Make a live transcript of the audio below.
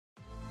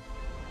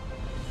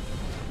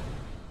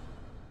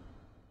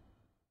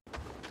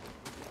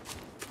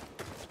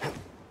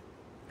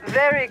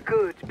Very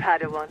good,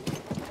 Padawan.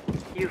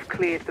 You've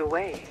cleared the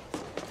way.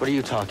 What are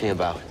you talking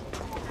about?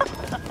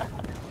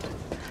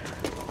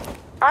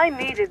 I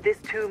needed this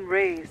tomb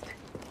raised.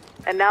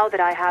 And now that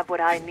I have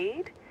what I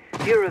need,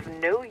 you're of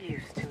no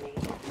use to me.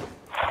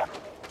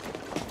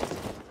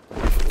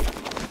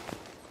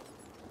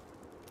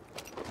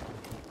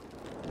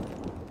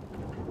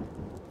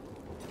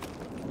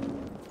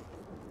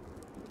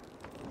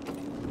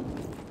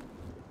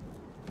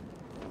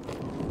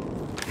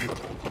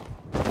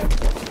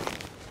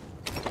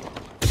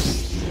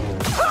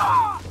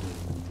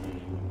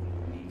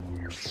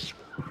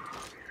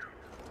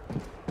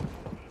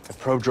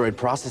 Probe droid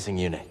processing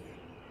unit.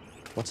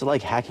 What's it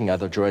like hacking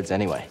other droids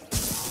anyway?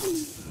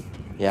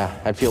 Yeah,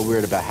 I'd feel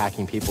weird about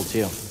hacking people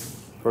too.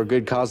 For a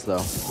good cause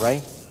though,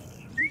 right?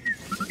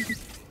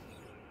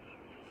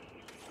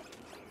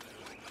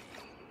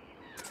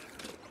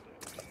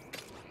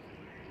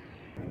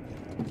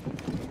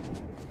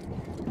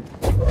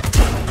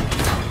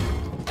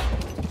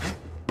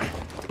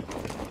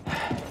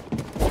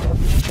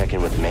 Check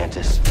in with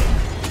Mantis.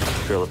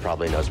 Drilla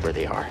probably knows where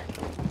they are.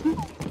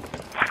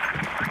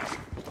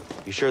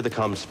 You sure the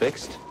comm's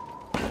fixed?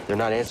 They're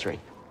not answering.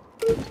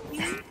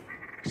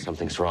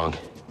 Something's wrong.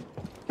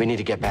 We need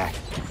to get back.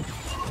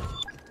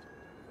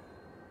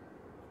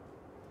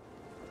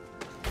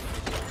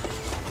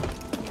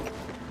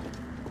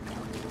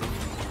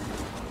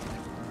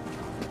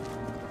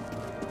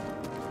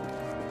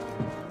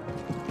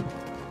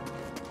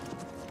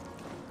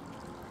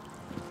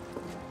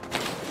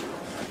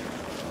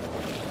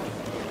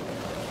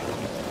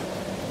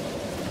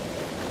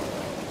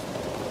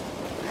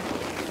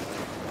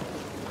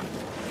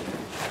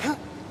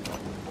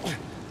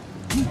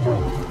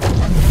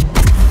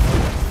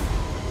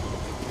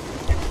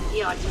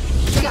 You're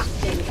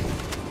disgusting.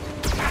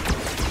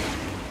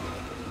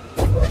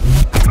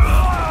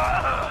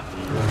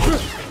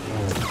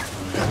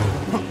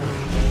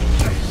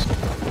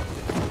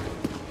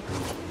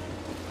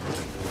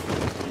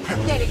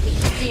 Pathetic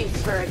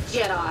excuse for a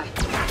Jedi.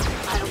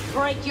 I don't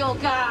break your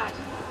guard.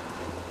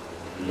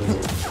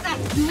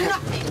 That's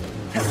nothing.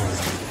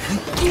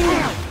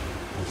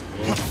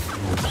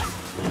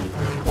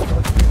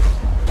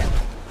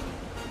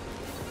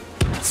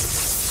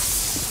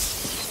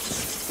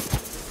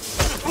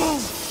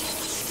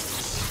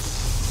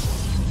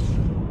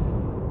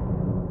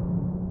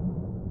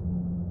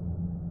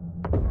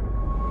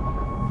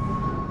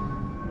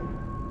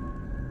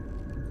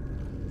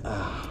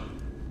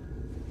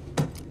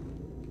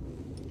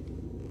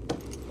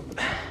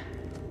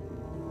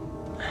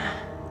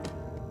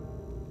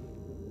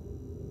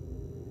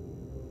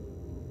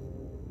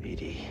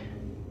 BD.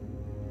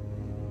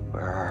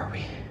 Where are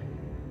we?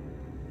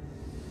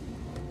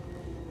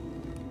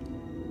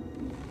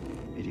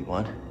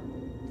 BD1?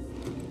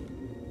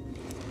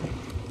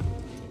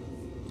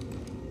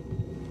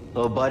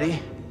 Hello,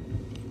 buddy?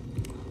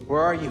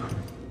 Where are you?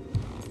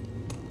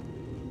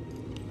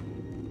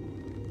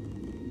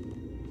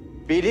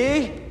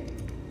 BD?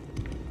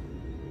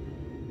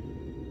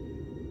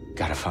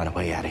 Gotta find a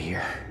way out of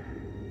here.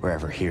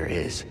 Wherever here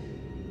is.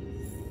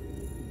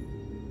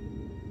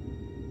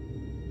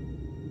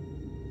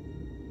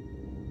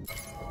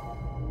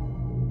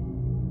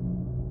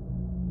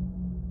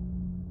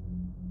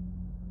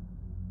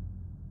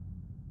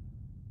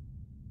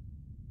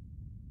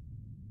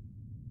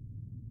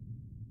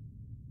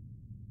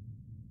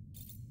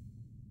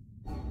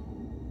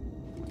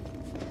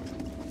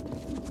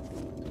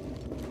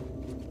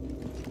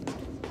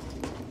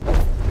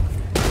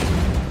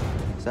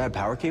 Is that a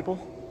power cable?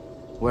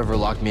 Whoever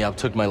locked me up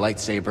took my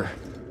lightsaber.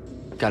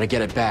 Gotta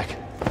get it back.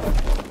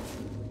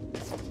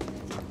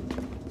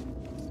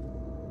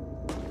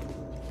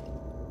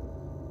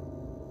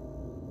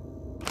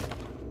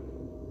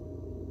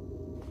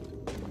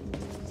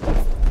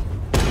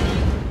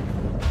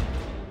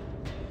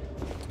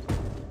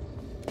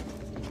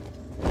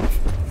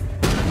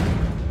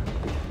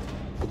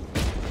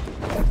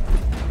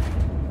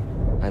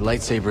 My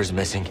lightsaber's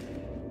missing.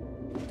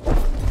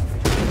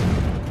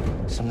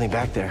 Something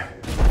back there.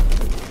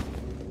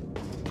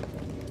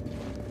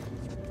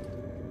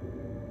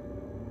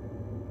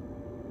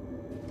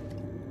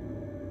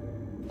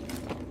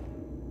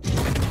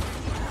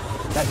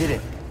 That did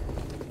it.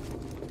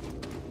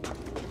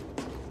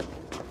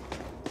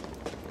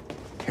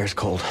 Air's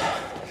cold,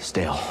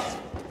 stale.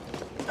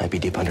 Might be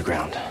deep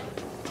underground.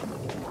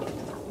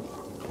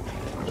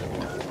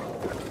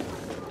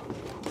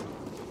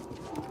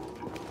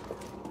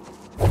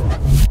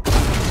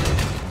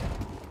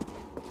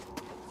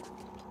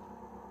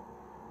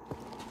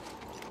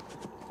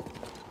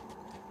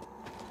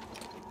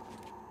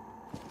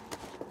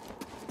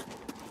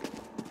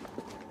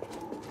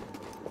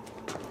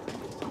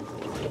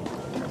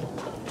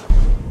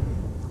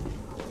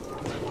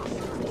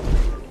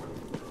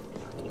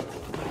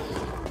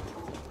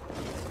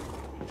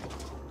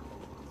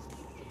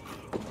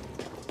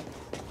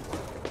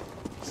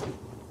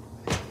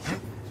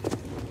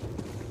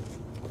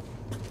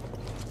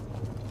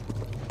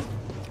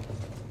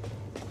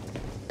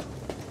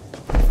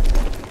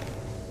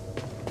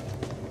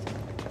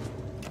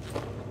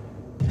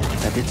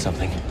 That did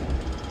something.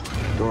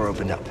 Door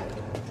opened up.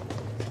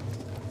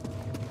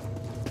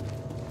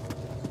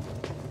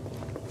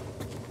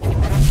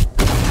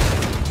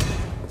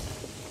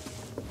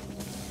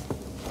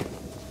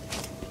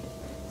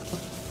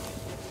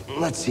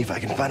 Let's see if I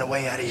can find a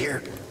way out of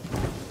here.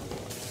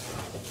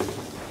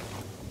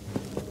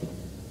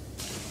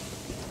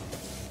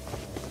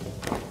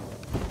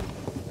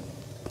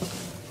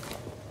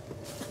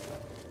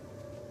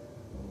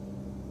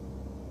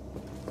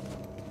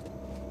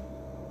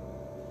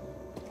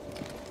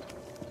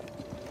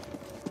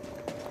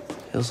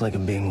 Feels like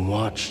I'm being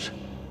watched.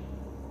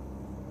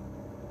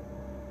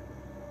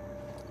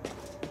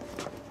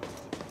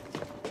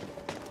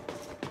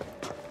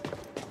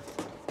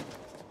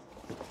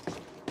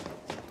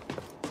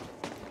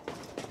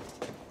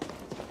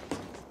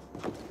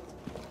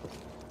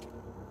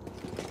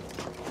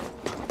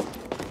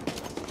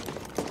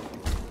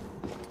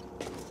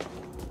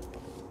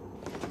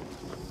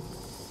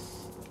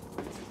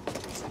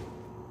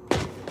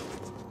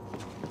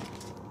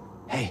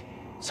 Hey,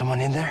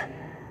 someone in there?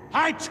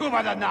 Hai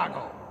chuba da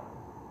nago!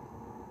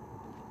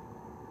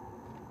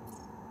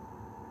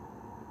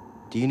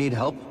 Do you need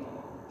help?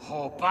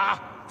 Hopa,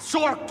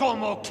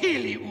 sortomo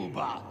kili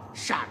uba,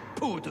 shak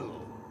pudu.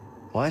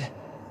 What?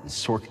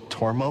 Sork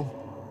Tormo?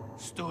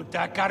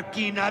 Stuta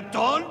karkina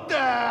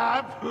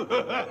donda!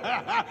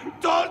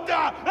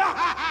 Donda!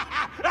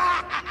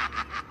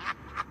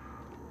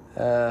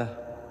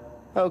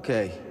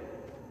 Okay.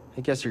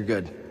 I guess you're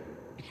good.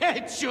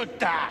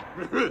 Hechuta!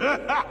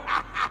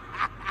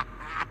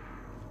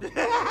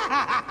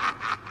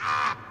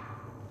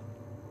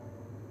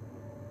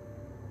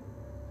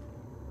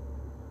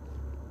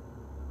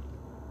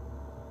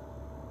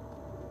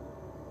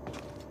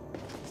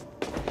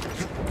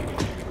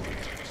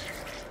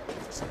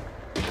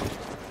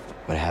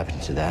 What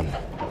happened to them?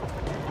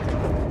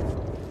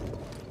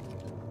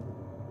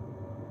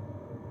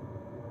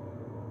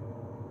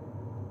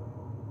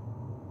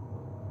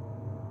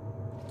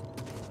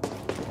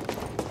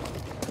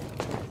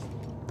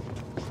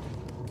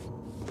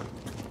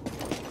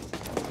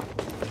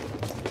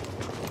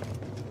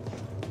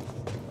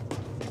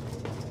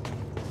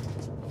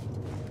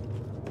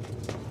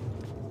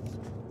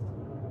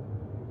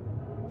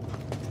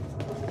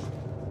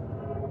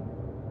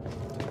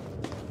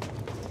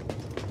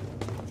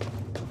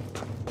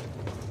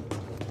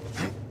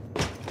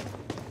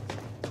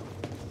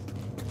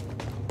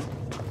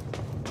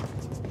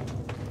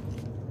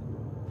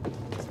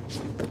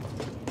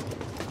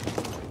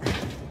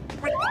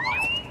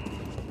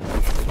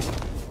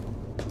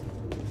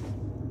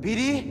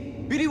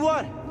 BD?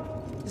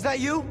 BD1! Is that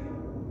you?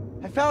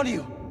 I found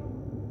you.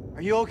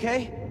 Are you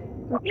okay?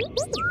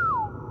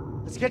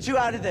 Let's get you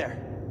out of there.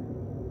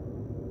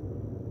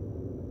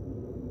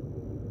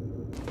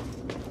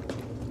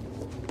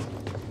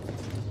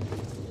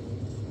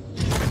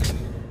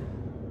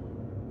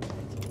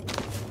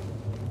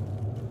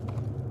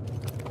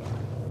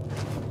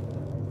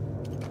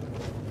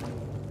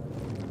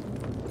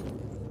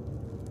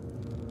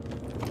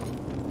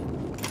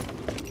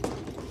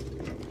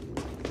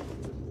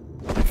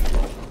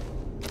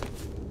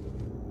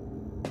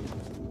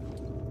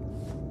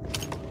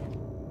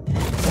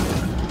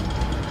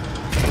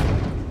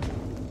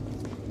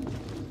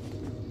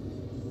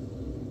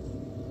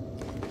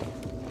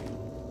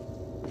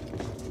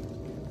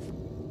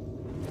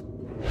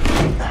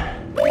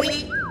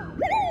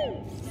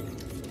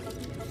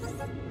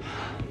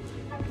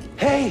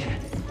 Hey!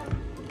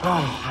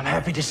 Oh, I'm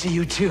happy to see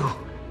you too.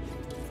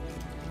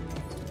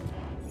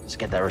 Let's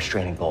get that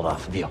restraining bolt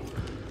off of you.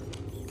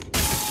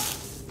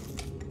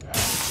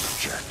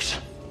 Jerks.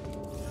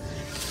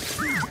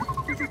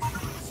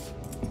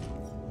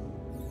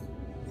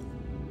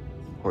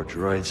 Poor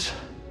droids.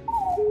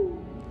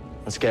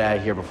 Let's get out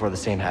of here before the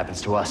same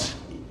happens to us.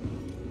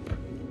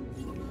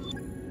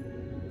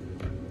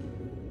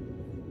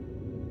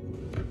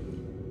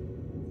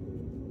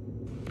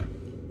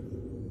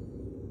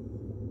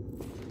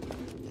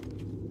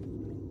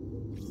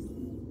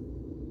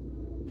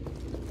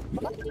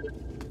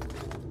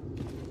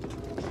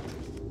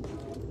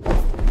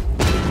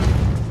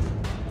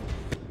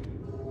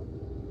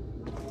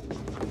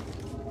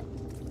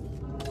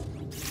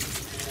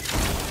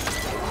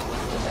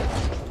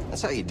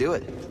 That's how you do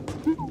it.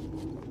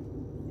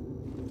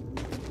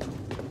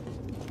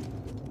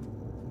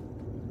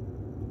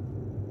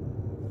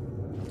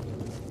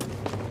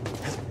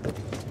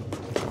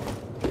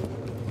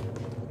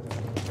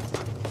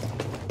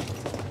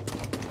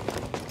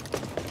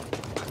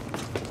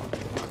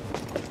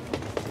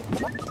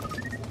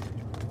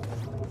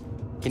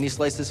 Can you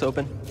slice this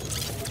open?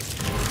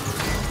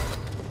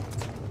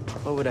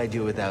 What would I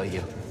do without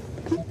you?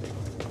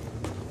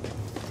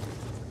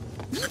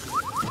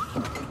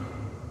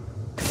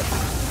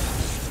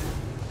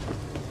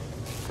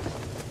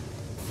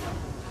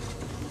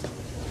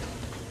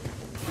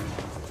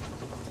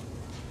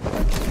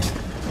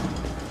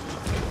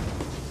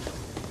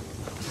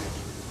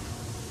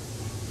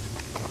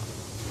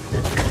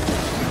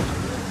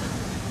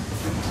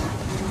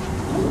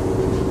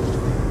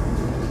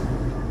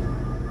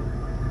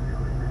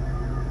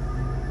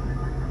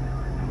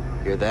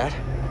 Hear that?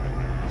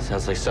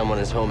 Sounds like someone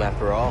is home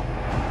after all.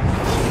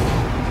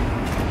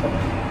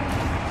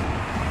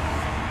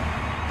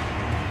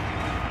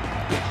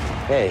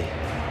 Hey,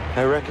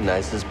 I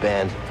recognize this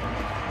band.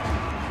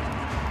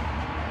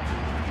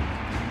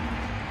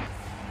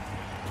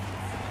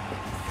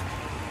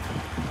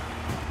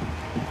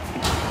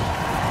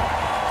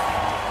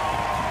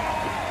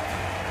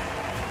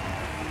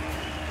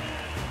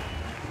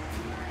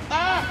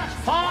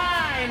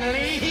 Finally,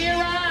 he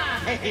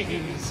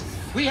arrives!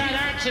 We had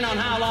action on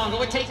how long it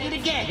would take you to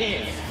get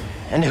here.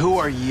 And who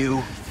are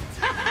you?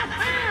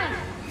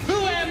 Who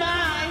am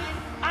I?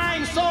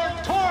 I'm Sword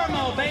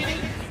Tormo, baby.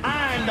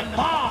 I'm the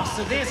boss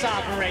of this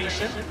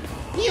operation.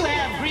 You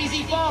have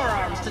greasy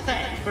forearms to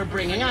thank for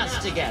bringing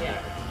us together.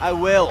 I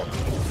will.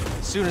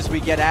 As soon as we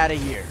get out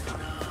of here.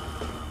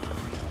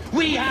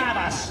 We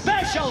have a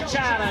special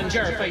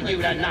challenger for you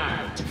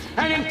tonight.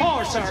 An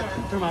enforcer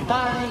from a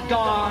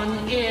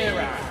bygone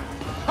era.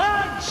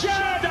 A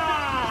Jedi!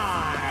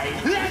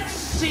 Let's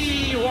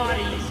see what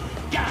he's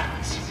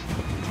got.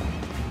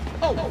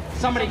 Oh,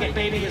 somebody get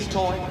baby his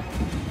toy.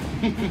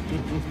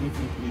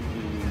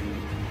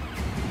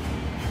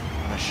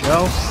 A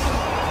show?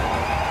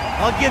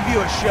 I'll give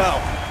you a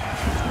show.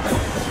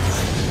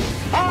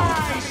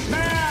 I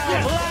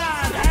smell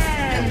blood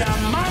and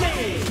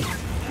money!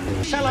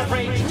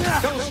 Celebrate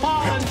those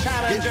fallen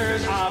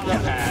challengers of the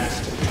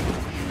past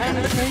and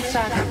the great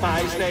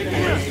sacrifice they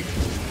made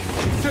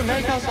to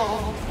make us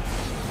all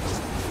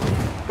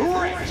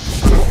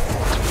rich!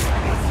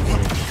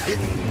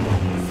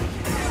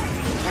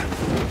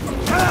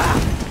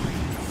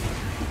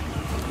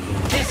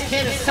 This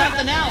kid is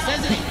something else,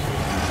 isn't he?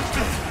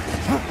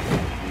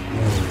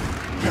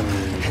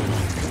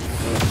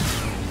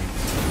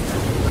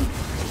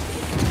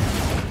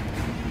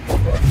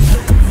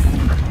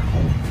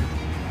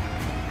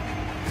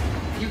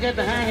 You get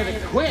the hang of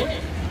it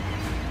quick.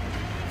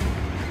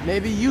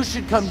 Maybe you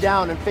should come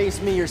down and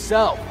face me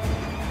yourself.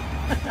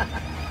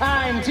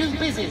 I'm too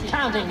busy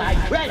counting my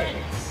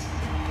credits.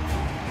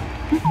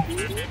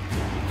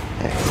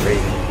 Hey, Ray,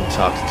 you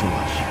talked too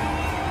much.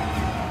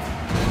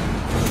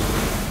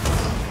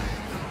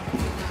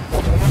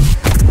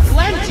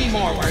 Plenty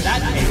more where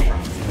that came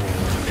from.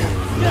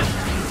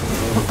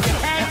 You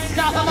can't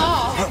stop them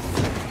all.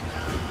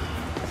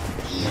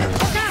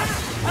 Look out!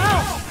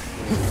 Oh!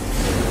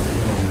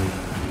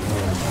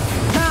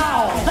 Now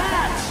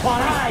that's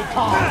what I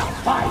call a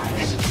fight.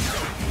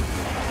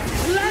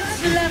 Let's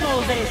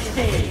level this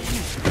thing.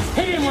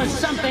 Hit him with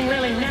something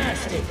really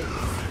nasty.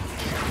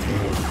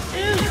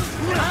 Ooh,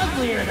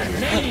 uglier than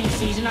mating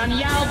season on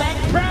Yalbeck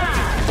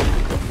Pride.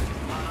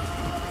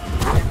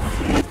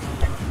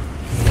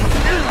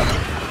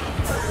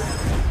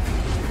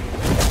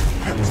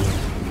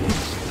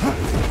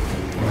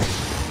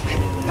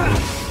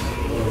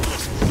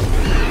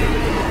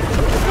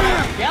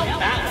 Yep,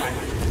 that one.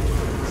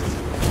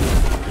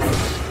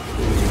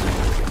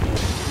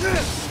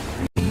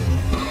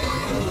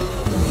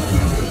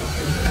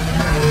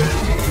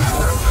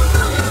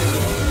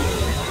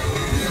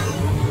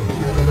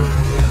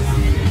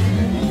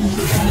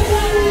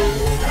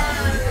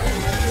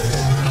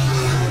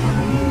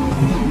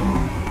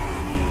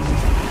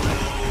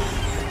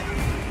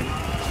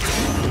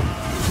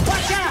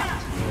 Watch out!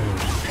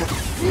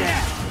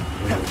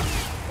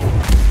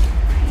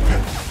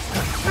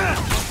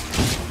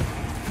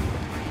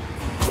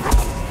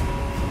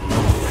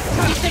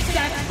 You think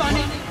that's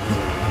funny?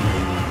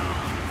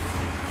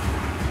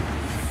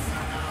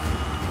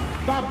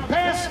 The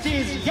best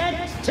is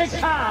yet to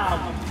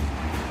come.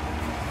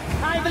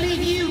 I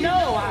believe you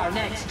know our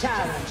next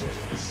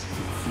challenges.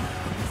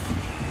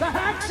 The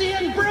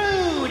Haxian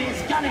Brood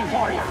is gunning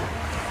for you.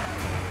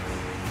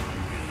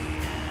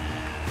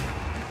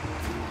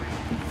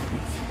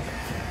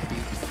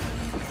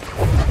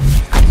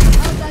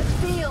 How's that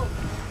feel?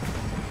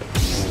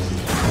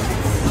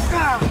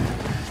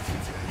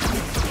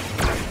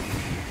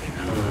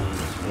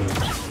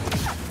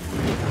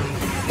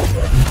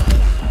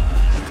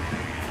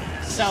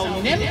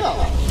 So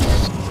nimble.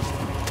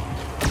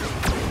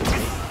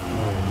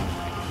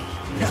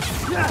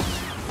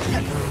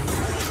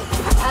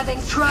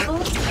 Having trouble?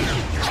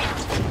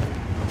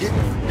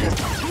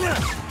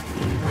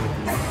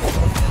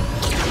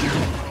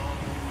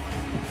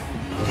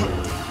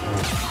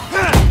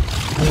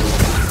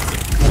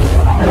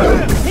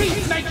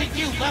 He's making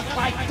you look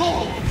like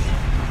fools.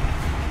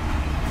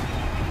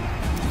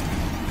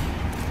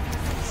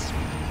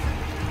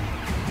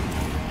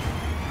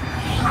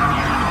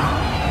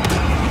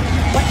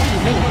 What do you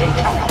mean they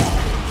come?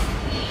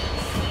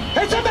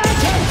 It's a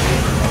magic!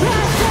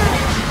 Blast it!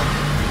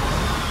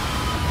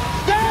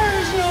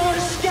 There's no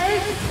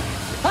escape!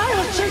 I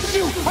will chase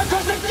you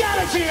across the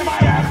galaxy if I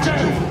have to!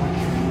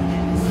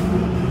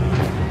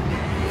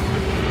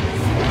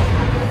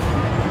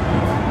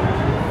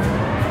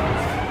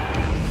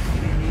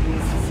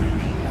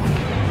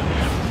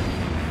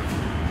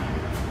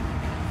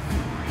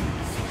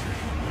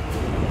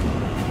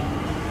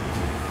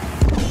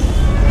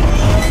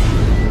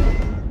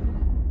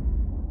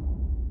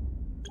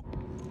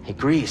 Hey,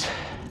 Grease.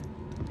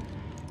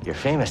 You're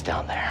famous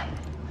down there.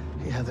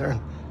 Yeah, they're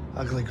an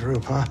ugly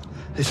group, huh?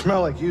 They smell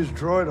like used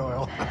droid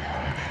oil.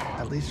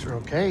 At least they're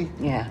okay.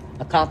 Yeah,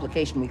 a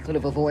complication we could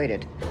have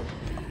avoided.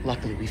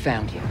 Luckily, we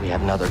found you. We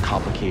have another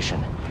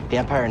complication. The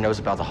Empire knows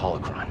about the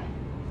holocron.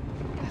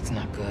 That's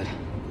not good.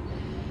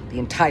 The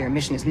entire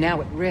mission is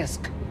now at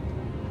risk.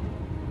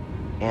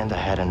 And I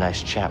had a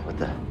nice chat with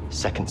the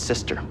second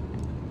sister,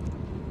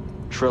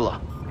 Trilla.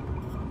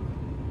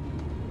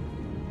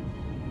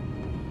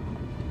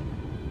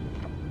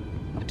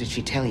 What did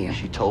she tell you?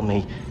 She told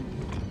me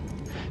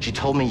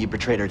you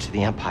betrayed her to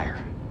the Empire.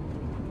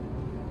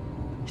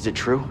 Is it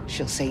true?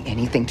 She'll say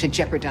anything to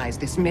jeopardize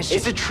this mission.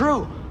 Is it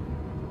true?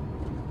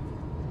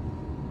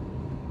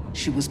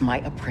 She was my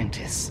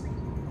apprentice.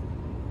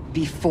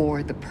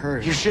 Before the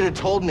Purge. You should have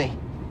told me.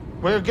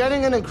 We're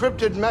getting an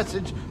encrypted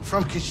message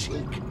from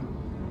Kashyyyk.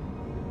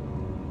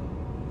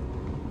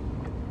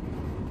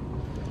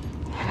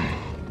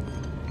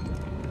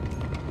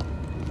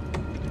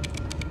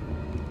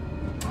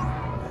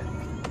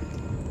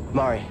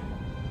 Mari.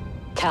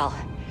 Cal,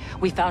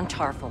 we found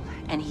Tarful,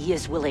 and he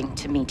is willing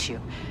to meet you.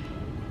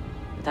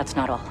 But that's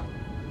not all.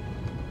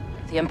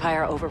 The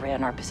Empire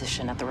overran our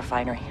position at the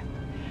refinery.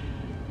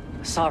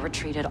 Saw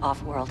retreated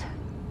off-world.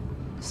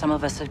 Some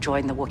of us have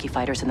joined the Wookiee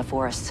fighters in the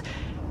forests.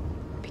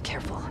 Be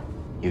careful.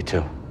 You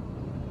too.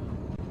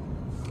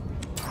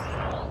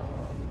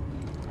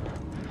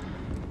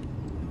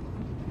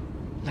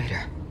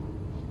 Later.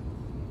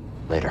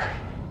 Later.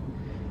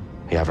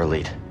 We have our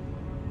lead.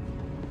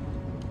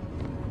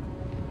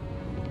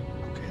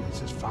 Okay,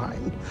 this is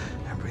fine.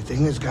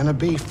 Everything is gonna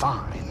be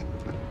fine.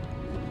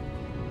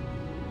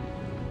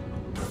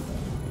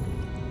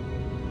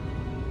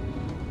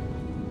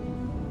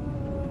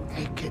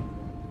 Hey, kid.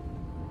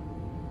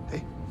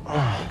 Hey,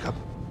 wake up.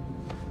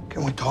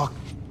 Can we talk?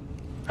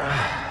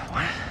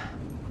 What?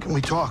 Can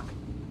we talk?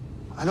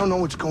 I don't know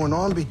what's going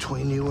on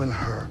between you and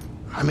her.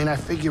 I mean, I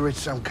figure it's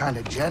some kind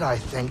of Jedi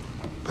thing,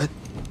 but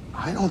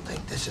I don't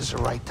think this is the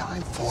right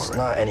time for It's it.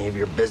 not any of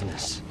your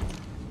business.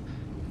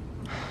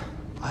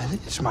 I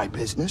think it's my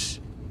business.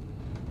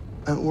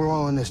 And we're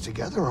all in this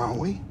together, aren't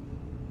we?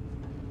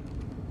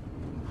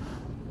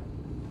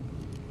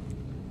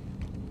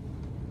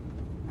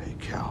 Hey,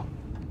 Cal.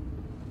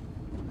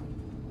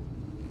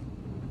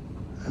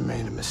 I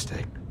made a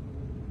mistake.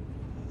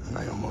 And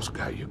I almost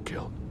got you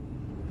killed.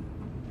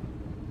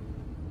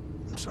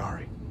 I'm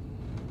sorry.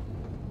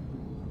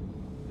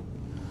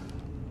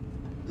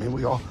 I mean,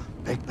 we all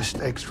make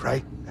mistakes,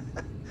 right?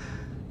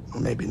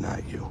 Well, maybe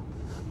not you.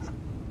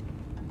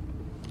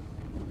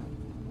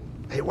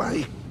 Hey, why don't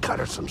you cut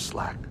her some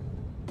slack?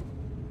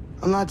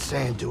 I'm not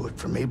saying do it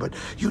for me, but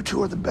you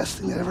two are the best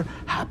thing that ever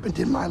happened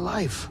in my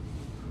life.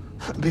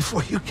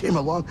 Before you came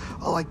along,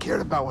 all I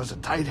cared about was a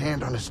tight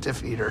hand on a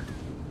stiff eater.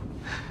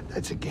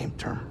 That's a game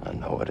term. I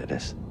know what it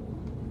is.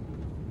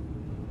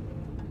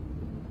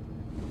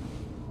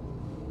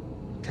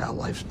 Cal,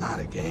 life's not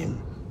a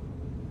game.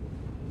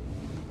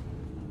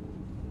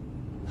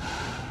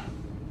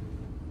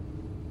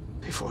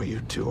 Before you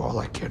two, all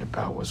I cared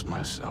about was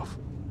myself.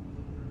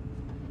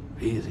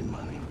 Easy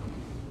money.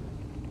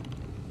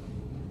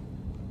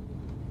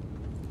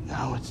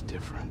 Now it's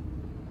different.